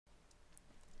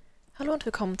Hallo und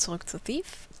willkommen zurück zu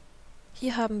Thief.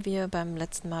 Hier haben wir beim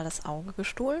letzten Mal das Auge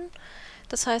gestohlen.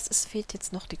 Das heißt, es fehlt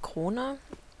jetzt noch die Krone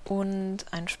und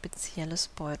ein spezielles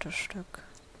Beutestück.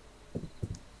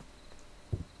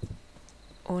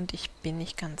 Und ich bin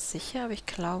nicht ganz sicher, aber ich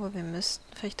glaube, wir müssten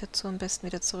vielleicht dazu am besten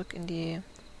wieder zurück in die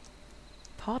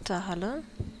Porterhalle.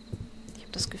 Ich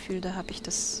habe das Gefühl, da habe ich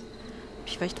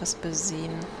vielleicht was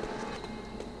besehen.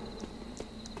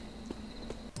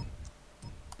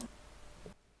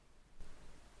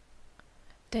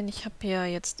 Denn ich habe ja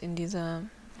jetzt in dieser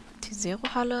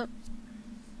Zero-Halle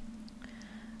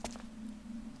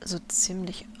so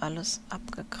ziemlich alles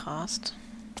abgegrast.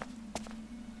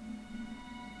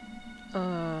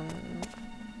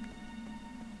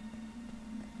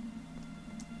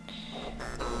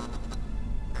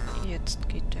 Jetzt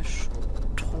geht der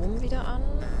Strom wieder an.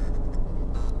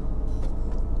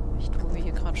 Nicht, wo wir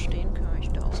hier gerade stehen, können wir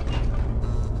nicht wieder ausmachen.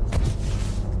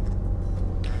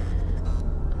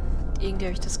 Irgendwie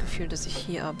habe ich das Gefühl, dass ich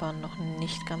hier aber noch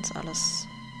nicht ganz alles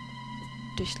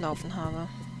durchlaufen habe.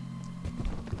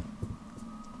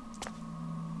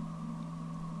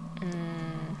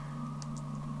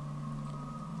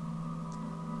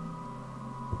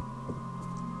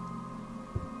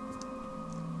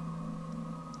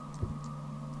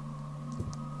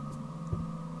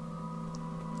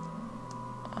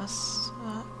 Was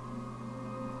war...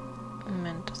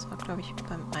 Moment, das war, glaube ich,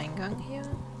 beim Eingang hier.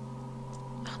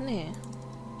 Ach nee.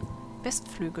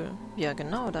 Westflügel. Ja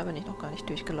genau, da bin ich noch gar nicht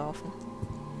durchgelaufen.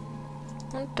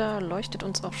 Und da leuchtet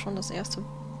uns auch schon das erste,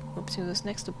 bzw. das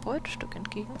nächste Beutestück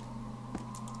entgegen.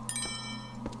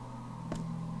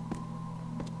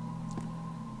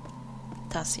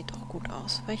 Das sieht doch gut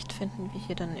aus. Vielleicht finden wir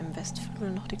hier dann im Westflügel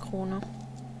noch die Krone.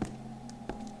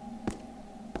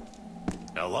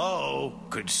 Hello?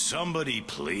 Could somebody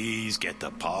please get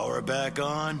the power back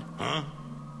on? Huh?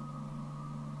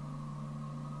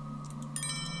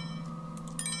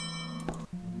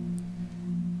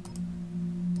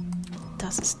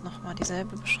 Das ist nochmal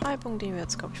dieselbe Beschreibung, die wir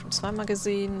jetzt, glaube ich, schon zweimal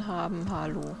gesehen haben.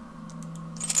 Hallo.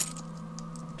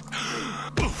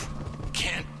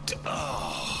 Can't...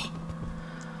 Oh.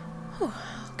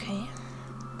 Okay.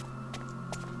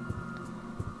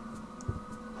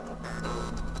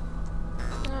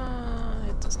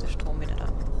 Jetzt ist der Strom wieder da.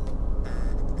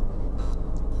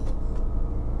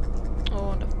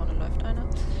 Oh, und da vorne läuft einer.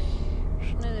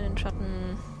 Schnell in den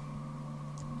Schatten.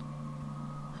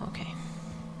 Okay.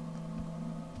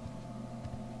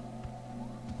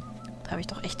 Da habe ich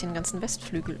doch echt den ganzen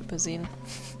Westflügel übersehen.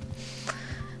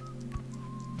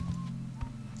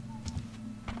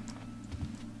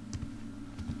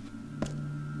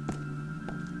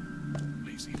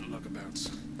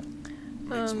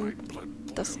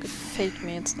 Das gefällt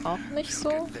mir jetzt auch nicht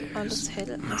so. Alles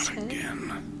hell, alles hell.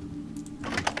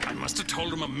 I must have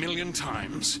told him a million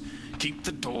times. Keep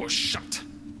the door shut.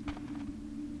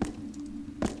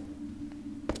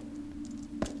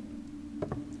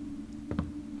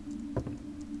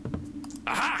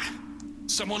 Aha!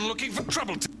 Someone looking for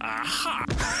trouble. Aha!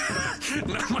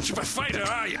 Not much of a fighter,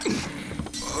 are you?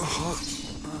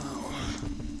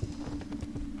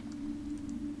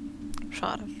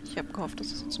 Schade. Ich habe gehofft,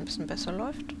 dass es jetzt ein bisschen besser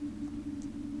läuft.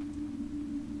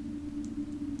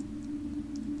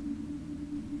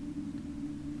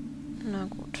 Na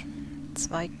gut.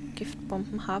 2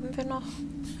 Giftbomben haben wir noch.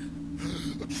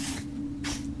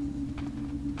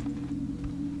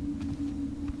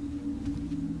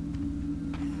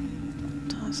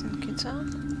 Da ist ein Gitter.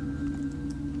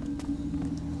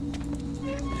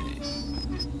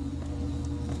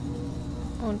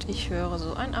 Und ich höre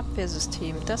so ein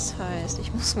Abwehrsystem. Das heißt,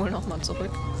 ich muss wohl nochmal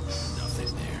zurück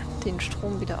den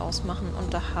Strom wieder ausmachen.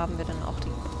 Und da haben wir dann auch die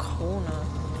Krone.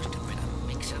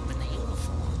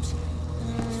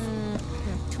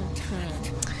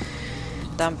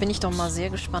 Da bin ich doch mal sehr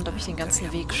gespannt, ob ich den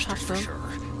ganzen Weg schaffe,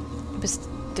 bis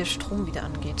der Strom wieder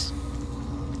angeht.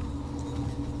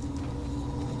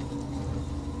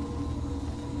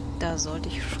 Da sollte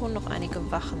ich schon noch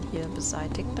einige Wachen hier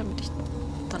beseitigen, damit ich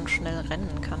dann schnell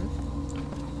rennen kann.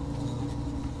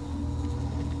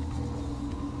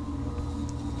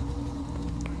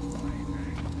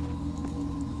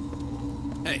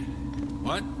 Hey,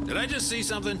 what? Did I just see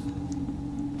something?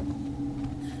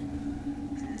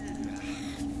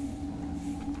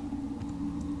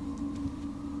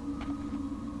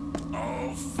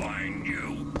 I'll find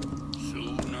you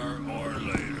sooner or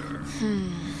later.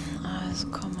 Also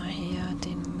komm mal her,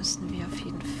 den müssen wir auf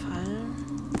jeden Fall...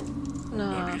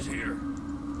 Na, But he's here.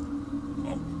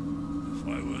 Oh, if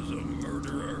I was a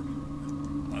murderer,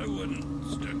 I wouldn't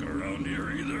stick around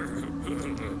here either.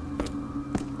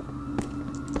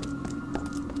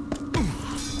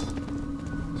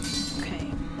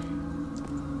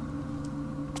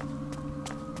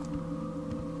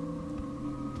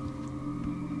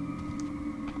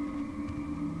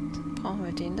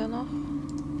 wir den da noch.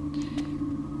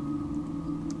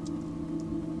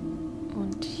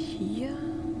 Und hier...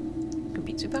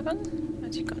 Gebietsübergang?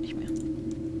 Weiß ich gar nicht mehr.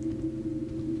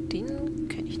 Den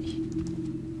kenne ich nicht.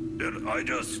 Did I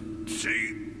just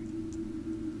see?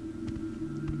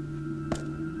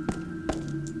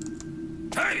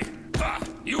 Hey! Ha!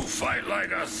 You fight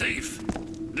like a thief!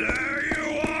 There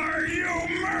you are, you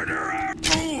murderer!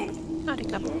 Ah, die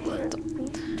Klappe. So.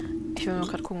 Ich will mal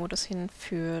gerade gucken, wo das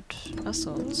hinführt.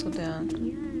 Achso, zu der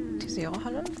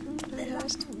Zero-Halle, wie die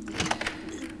heißt.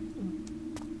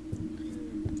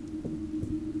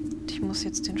 Ich muss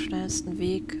jetzt den schnellsten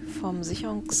Weg vom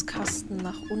Sicherungskasten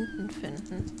nach unten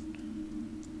finden.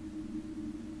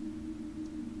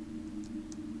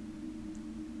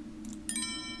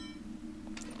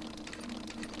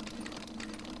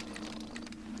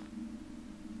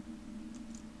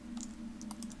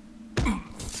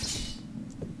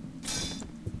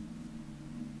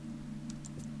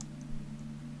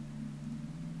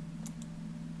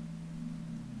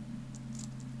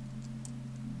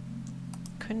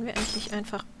 Können wir eigentlich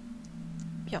einfach...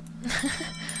 Ja.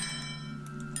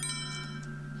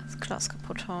 Das Glas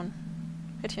kaputt hauen.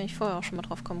 Hätte ich eigentlich vorher auch schon mal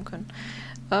drauf kommen können.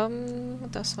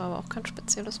 Das war aber auch kein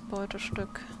spezielles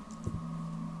Beutestück.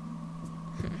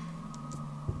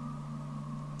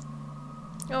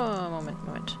 Oh,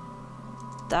 Moment.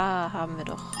 Da haben wir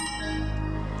doch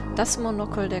das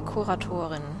Monokel der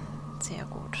Kuratorin. Sehr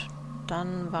gut.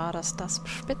 Dann war das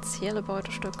spezielle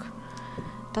Beutestück.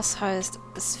 Das heißt,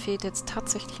 es fehlt jetzt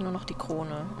tatsächlich nur noch die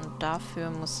Krone. Und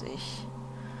dafür muss ich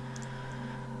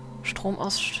Strom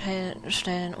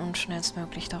ausstellen und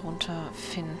schnellstmöglich darunter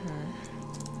finden.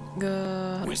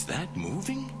 Was that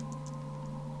moving?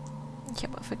 Ich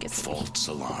habe vergessen, False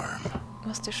alarm.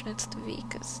 was der schnellste Weg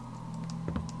ist.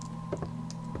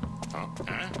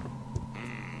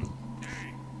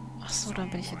 Achso, dann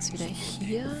bin ich jetzt wieder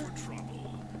hier.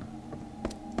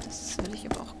 Das will ich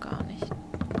aber auch gar nicht.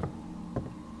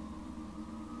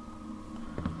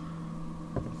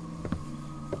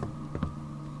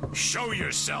 Show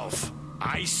yourself.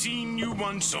 I seen you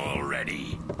once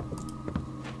already.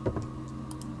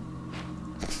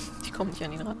 Ich komme nicht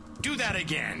an ihn ran. Do that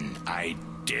again. I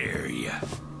dare you.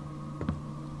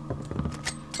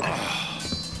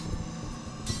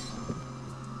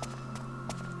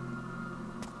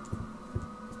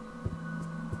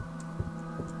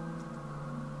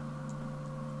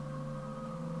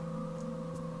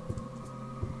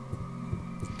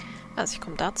 Also ich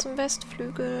komme da zum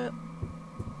Westflügel.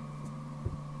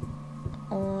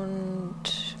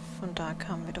 Und von da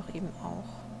kamen wir doch eben auch.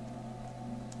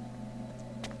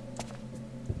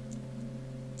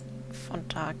 Von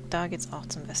da geht's auch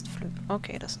zum Westflügel.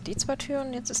 Okay, das sind die zwei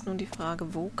Türen. Jetzt ist nun die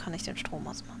Frage, wo kann ich den Strom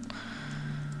ausmachen?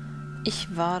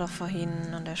 Ich war doch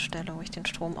vorhin an der Stelle, wo ich den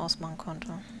Strom ausmachen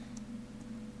konnte.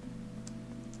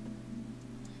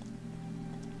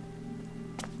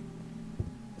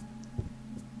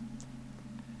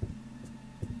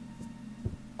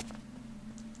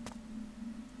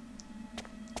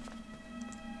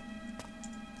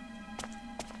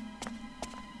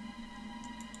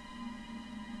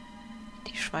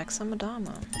 Schweigsame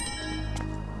Dame.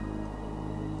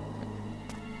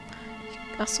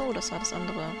 Ach so, das war das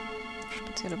andere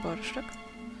spezielle Beutestück.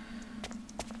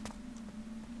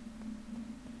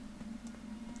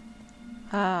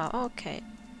 Ah, okay.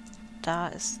 Da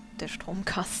ist der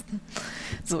Stromkasten.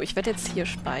 So, ich werde jetzt hier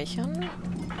speichern.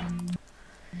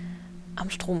 Am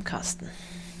Stromkasten.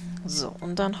 So,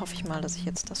 und dann hoffe ich mal, dass ich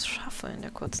jetzt das schaffe in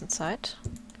der kurzen Zeit.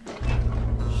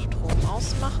 Strom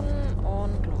ausmachen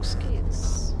und los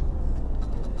geht's.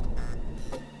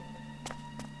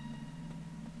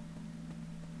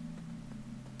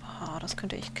 Boah, das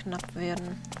könnte echt knapp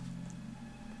werden.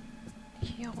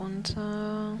 Hier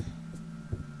runter.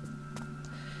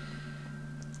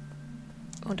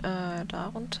 Und da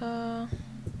runter.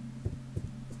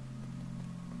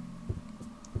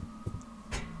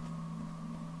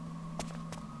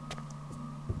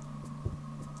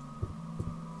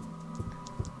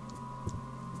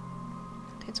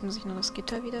 Jetzt muss ich nur das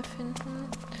Gitter wiederfinden.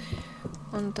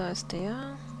 Und da ist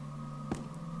der.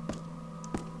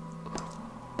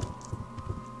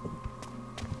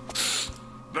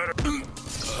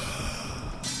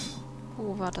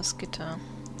 Wo war das Gitter?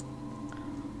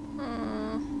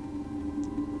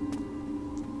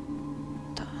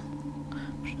 Da.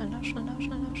 Schneller.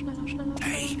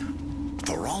 Hey,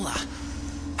 Varrola.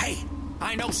 Hey,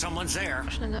 I know someone's there.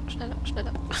 Schneller.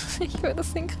 Ich will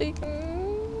das hinkriegen,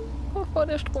 bevor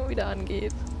der Strom wieder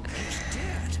angeht.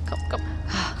 Komm.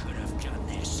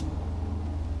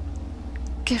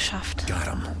 Geschafft. Got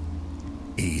him.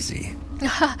 Easy.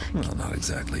 Well, not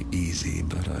exactly easy,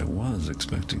 but I was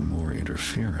expecting more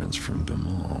interference from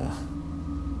Gamal.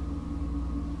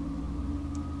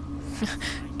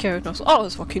 Garrett noch so, oh,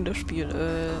 es war Kinderspiel.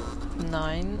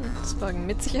 Nein, es war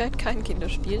mit Sicherheit kein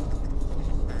Kinderspiel.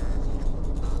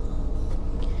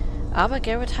 Aber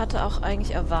Garrett hatte auch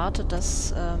eigentlich erwartet,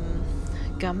 dass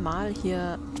Gamal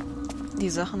hier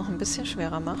die Sache noch ein bisschen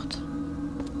schwerer macht.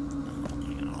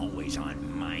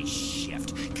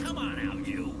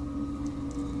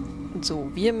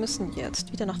 So, wir müssen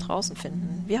jetzt wieder nach draußen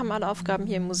finden. Wir haben alle Aufgaben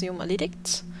hier im Museum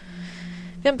erledigt.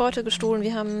 Wir haben Beute gestohlen,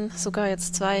 wir haben sogar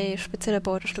jetzt 2 spezielle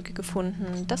Beutestücke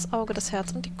gefunden. Das Auge, das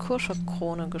Herz und die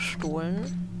Kurscherkrone gestohlen.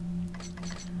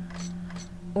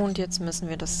 Und jetzt müssen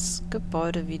wir das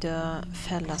Gebäude wieder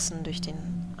verlassen durch den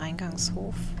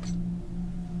Eingangshof.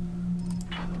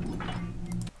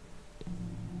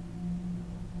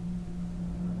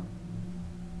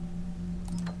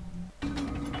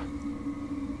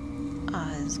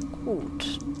 Also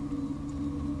gut.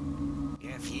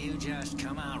 If you just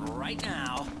come out right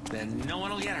now, then no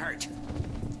one will get hurt.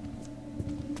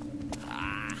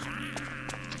 Aha!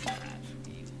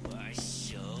 You are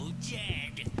so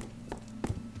dead.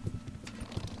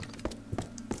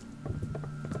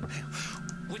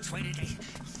 Which way did they?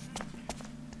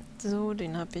 So,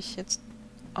 den habe ich jetzt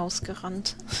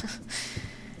ausgerannt.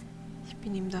 Ich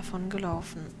bin ihm davon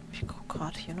gelaufen. Ich gucke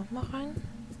gerade hier nochmal rein.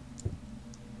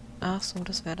 Ach so,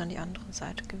 das wäre dann die andere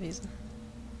Seite gewesen.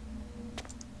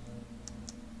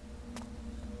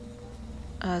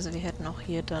 Also wir hätten auch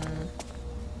hier dann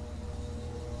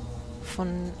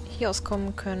von hier aus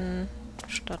kommen können,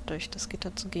 statt durch das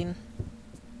Gitter zu gehen.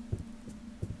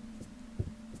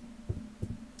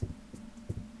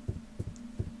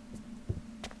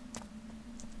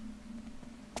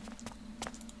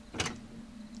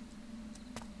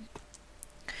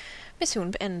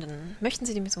 Mission beenden. Möchten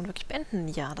Sie die Mission wirklich beenden?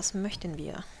 Ja, das möchten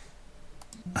wir.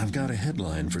 I've got a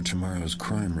headline for tomorrow's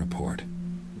crime report.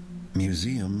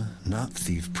 Museum not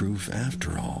thief-proof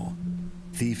after all.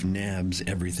 Thief nabs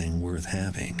everything worth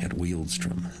having at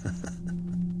Wieldstrom.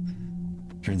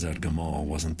 Turns out Gamal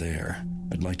wasn't there.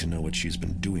 I'd like to know what she's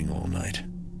been doing all night.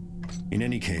 In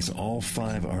any case, all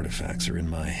 5 artifacts are in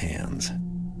my hands.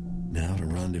 Now to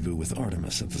rendezvous with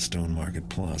Artemis at the Stone Market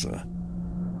Plaza.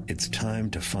 It's time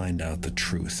to find out the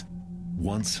truth,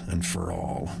 once and for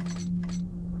all.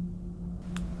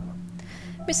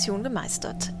 Mission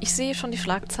gemeistert. Ich sehe schon die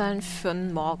Schlagzeilen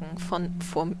von morgen vor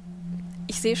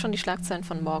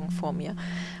mir.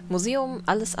 Museum,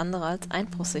 alles andere als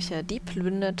einbruchsicher. Die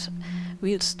plündert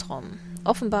Wieldstrom.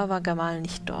 Offenbar war Gamal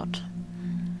nicht dort.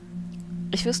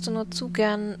 Ich wüsste nur zu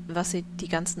gern, was sie die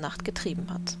ganze Nacht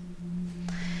getrieben hat.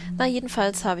 Na,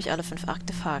 jedenfalls habe ich alle 5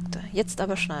 Artefakte. Jetzt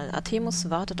aber schnell. Artemis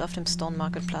wartet auf dem Stone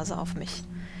Market Plaza auf mich.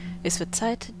 Es wird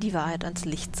Zeit, die Wahrheit ans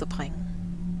Licht zu bringen.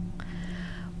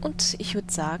 Und ich würde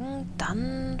sagen,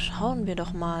 dann schauen wir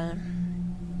doch mal.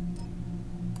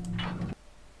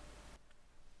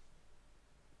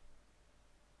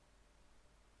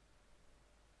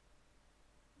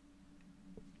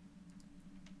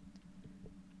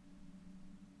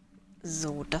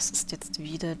 So, das ist jetzt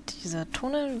wieder dieser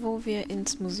Tunnel, wo wir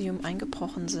ins Museum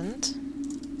eingebrochen sind.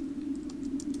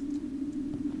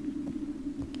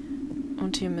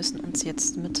 Und wir müssen uns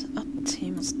jetzt mit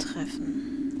Artemis treffen.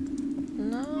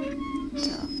 Na,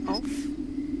 da auf.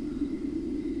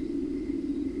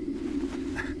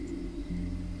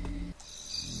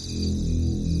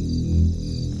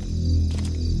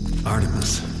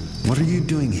 Artemis, what are you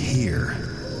doing here?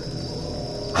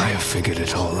 I have figured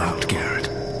it all out, Garrett.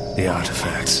 The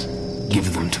artifacts.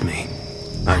 Give them to me.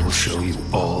 I will show you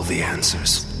all the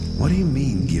answers. What do you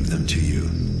mean, give them to you?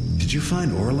 Did you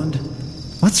find Orland?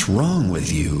 What's wrong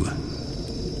with you?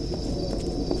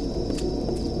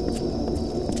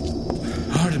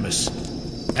 Artemis.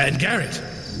 And Garrett.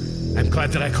 I'm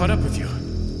glad that I caught up with you.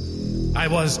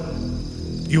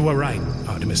 You were right,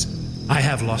 Artemis. I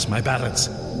have lost my balance.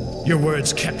 Your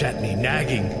words kept at me,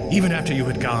 nagging, even after you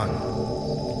had gone.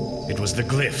 It was the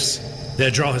glyphs. Their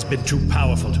draw has been too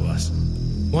powerful to us.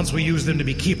 Once we used them to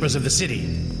be keepers of the city,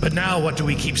 but now what do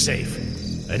we keep safe?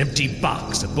 An empty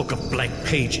box, a book of blank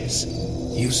pages.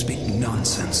 You speak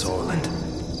nonsense, Orland.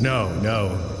 No,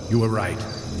 you were right.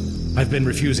 I've been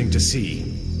refusing to see.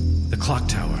 The clock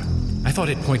tower. I thought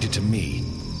it pointed to me,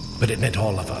 but it meant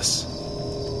all of us.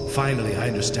 Finally, I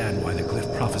understand why the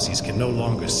glyph prophecies can no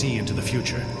longer see into the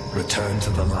future. Return to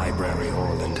the library,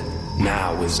 Orland.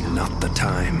 Now is not the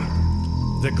time.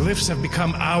 The glyphs have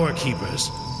become our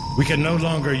keepers. We can no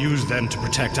longer use them to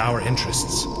protect our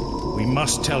interests. We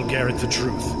must tell Garrett the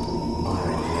truth.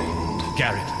 Orland.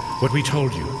 Garrett, what we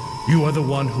told you, You are the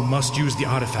one who must use the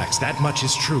artifacts, that much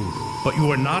is true. But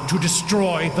you are not to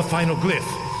destroy the final glyph.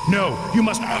 No, you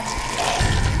must...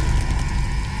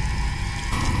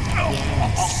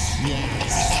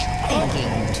 Yes.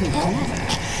 Thinking too clever,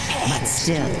 but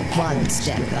still one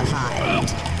step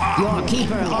behind. Your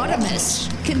keeper Artemis,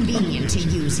 convenient to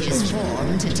use his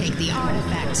form to take the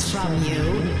artifacts from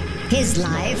you. His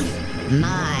life,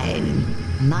 mine.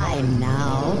 Mine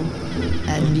now.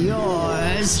 And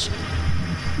yours.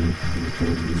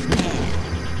 There.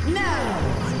 No!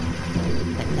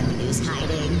 But no use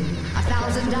hiding.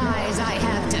 1,000 eyes I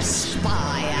have to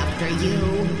spy after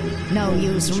you. No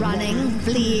use running,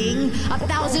 fleeing.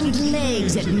 1,000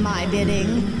 legs at my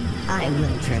bidding. I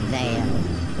will prevail.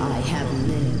 I have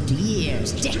lived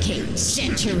years, decades,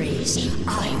 centuries.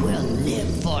 I will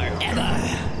live forever.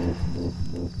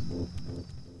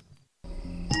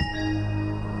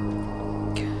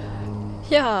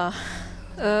 Ja,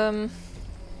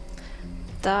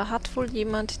 da hat wohl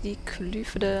jemand die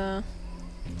Glyphe der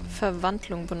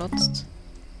Verwandlung benutzt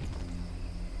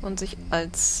und sich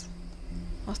als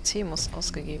Artemis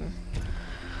ausgegeben.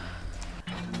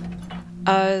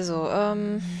 Also,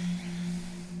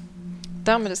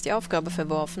 damit ist die Aufgabe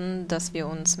verworfen, dass wir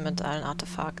uns mit allen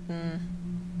Artefakten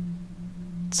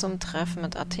zum Treffen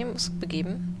mit Artemis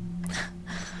begeben.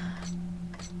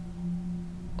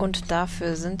 Und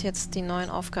dafür sind jetzt die neuen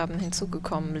Aufgaben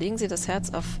hinzugekommen. Legen Sie das Herz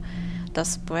auf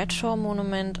das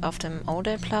Bradshaw-Monument auf dem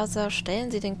O'Dell Plaza. Stellen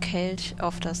Sie den Kelch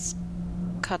auf das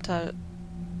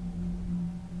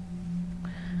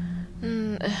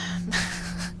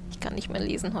ich kann nicht mehr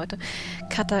lesen heute.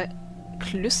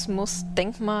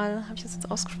 Kataklysmus-Denkmal. Habe ich das jetzt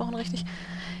ausgesprochen richtig?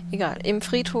 Egal. Im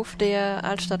Friedhof der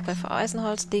Altstadt bei Frau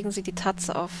Eisenholz legen Sie die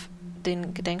Tatze auf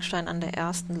den Gedenkstein an der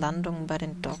ersten Landung bei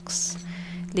den Docks.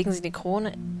 Legen Sie die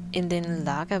Krone in den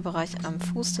Lagerbereich am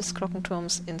Fuß des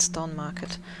Glockenturms in Stone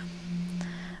Market.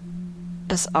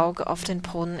 Das Auge auf den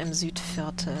Brunnen im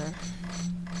Südviertel.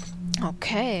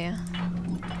 Okay.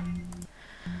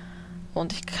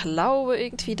 Und ich glaube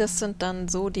irgendwie, das sind dann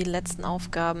so die letzten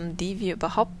Aufgaben, die wir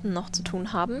überhaupt noch zu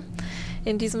tun haben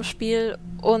in diesem Spiel.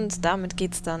 Und damit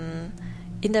geht's dann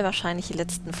in der wahrscheinlich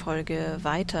letzten Folge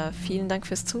weiter. Vielen Dank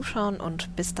fürs Zuschauen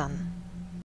und bis dann.